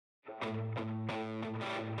Hey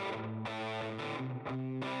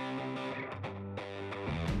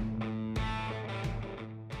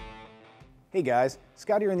guys,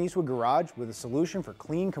 Scott here in the Eastwood Garage with a solution for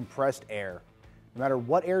clean compressed air. No matter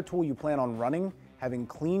what air tool you plan on running, having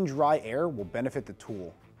clean dry air will benefit the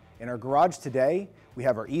tool. In our garage today, we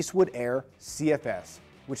have our Eastwood Air C.F.S,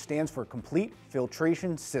 which stands for Complete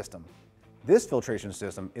Filtration System. This filtration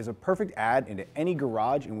system is a perfect add into any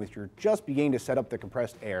garage in which you're just beginning to set up the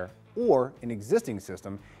compressed air, or an existing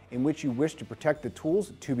system in which you wish to protect the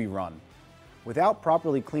tools to be run. Without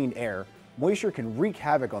properly cleaned air, moisture can wreak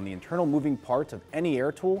havoc on the internal moving parts of any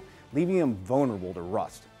air tool, leaving them vulnerable to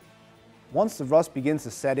rust. Once the rust begins to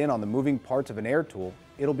set in on the moving parts of an air tool,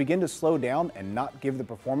 it'll begin to slow down and not give the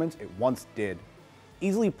performance it once did.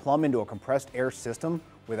 Easily plumb into a compressed air system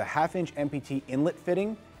with a 1/2 inch MPT inlet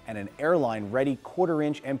fitting and an airline ready 1/4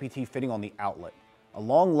 inch MPT fitting on the outlet. A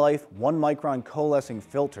long life 1 micron coalescing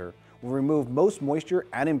filter will remove most moisture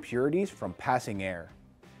and impurities from passing air.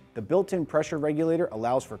 The built-in pressure regulator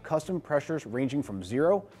allows for custom pressures ranging from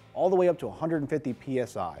 0 all the way up to 150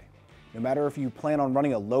 PSI. No matter if you plan on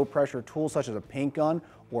running a low pressure tool such as a paint gun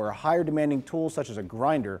or a higher demanding tool such as a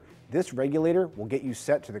grinder, this regulator will get you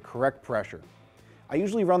set to the correct pressure. I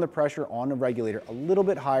usually run the pressure on the regulator a little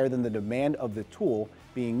bit higher than the demand of the tool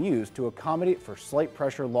being used to accommodate for slight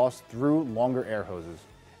pressure loss through longer air hoses.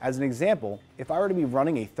 As an example, if I were to be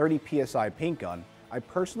running a 30 PSI paint gun, I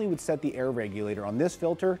personally would set the air regulator on this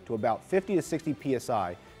filter to about 50 to 60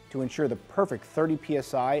 PSI to ensure the perfect 30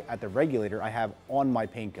 PSI at the regulator I have on my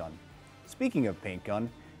paint gun. Speaking of paint gun,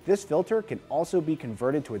 this filter can also be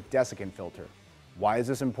converted to a desiccant filter. Why is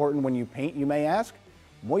this important when you paint, you may ask?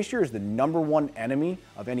 Moisture is the #1 enemy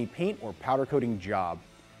of any paint or powder coating job.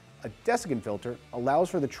 A desiccant filter allows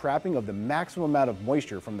for the trapping of the maximum amount of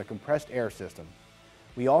moisture from the compressed air system.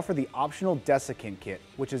 We offer the optional Desiccant Kit,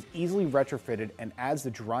 which is easily retrofitted and adds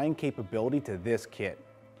the drying capability to this kit.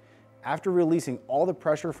 After releasing all the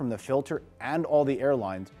pressure from the filter and all the air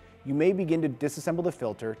lines, you may begin to disassemble the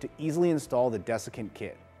filter to easily install the Desiccant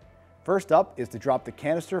Kit. First up is to drop the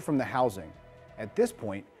canister from the housing. At this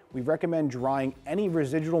point, we recommend drying any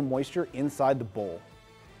residual moisture inside the bowl.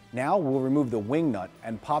 Now we'll remove the wing nut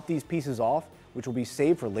and pop these pieces off, which will be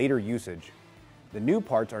saved for later usage. The new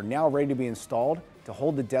parts are now ready to be installed to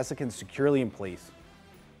hold the desiccant securely in place.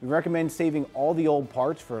 We recommend saving all the old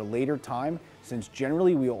parts for a later time, since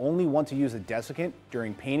generally we will only want to use the desiccant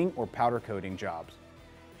during painting or powder coating jobs.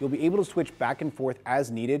 You'll be able to switch back and forth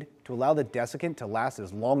as needed to allow the desiccant to last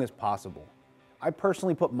as long as possible. I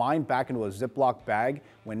personally put mine back into a Ziploc bag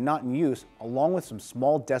when not in use, along with some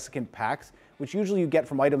small desiccant packs, which usually you get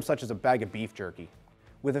from items such as a bag of beef jerky.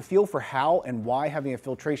 With a feel for how and why having a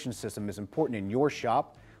filtration system is important in your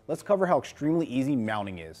shop, let's cover how extremely easy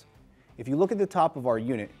mounting is. If you look at the top of our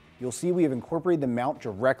unit, you'll see we have incorporated the mount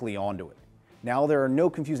directly onto it. Now there are no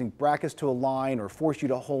confusing brackets to align or force you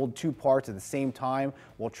to hold 2 parts at the same time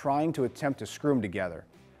while trying to attempt to screw them together.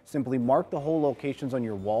 Simply mark the hole locations on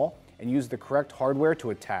your wall and use the correct hardware to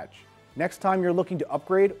attach. Next time you're looking to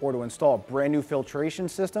upgrade or to install a brand new filtration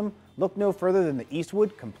system, look no further than the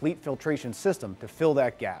Eastwood Complete Filtration System to fill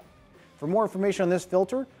that gap. For more information on this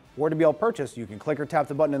filter or to be able to purchase, you can click or tap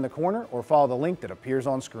the button in the corner or follow the link that appears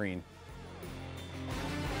on screen.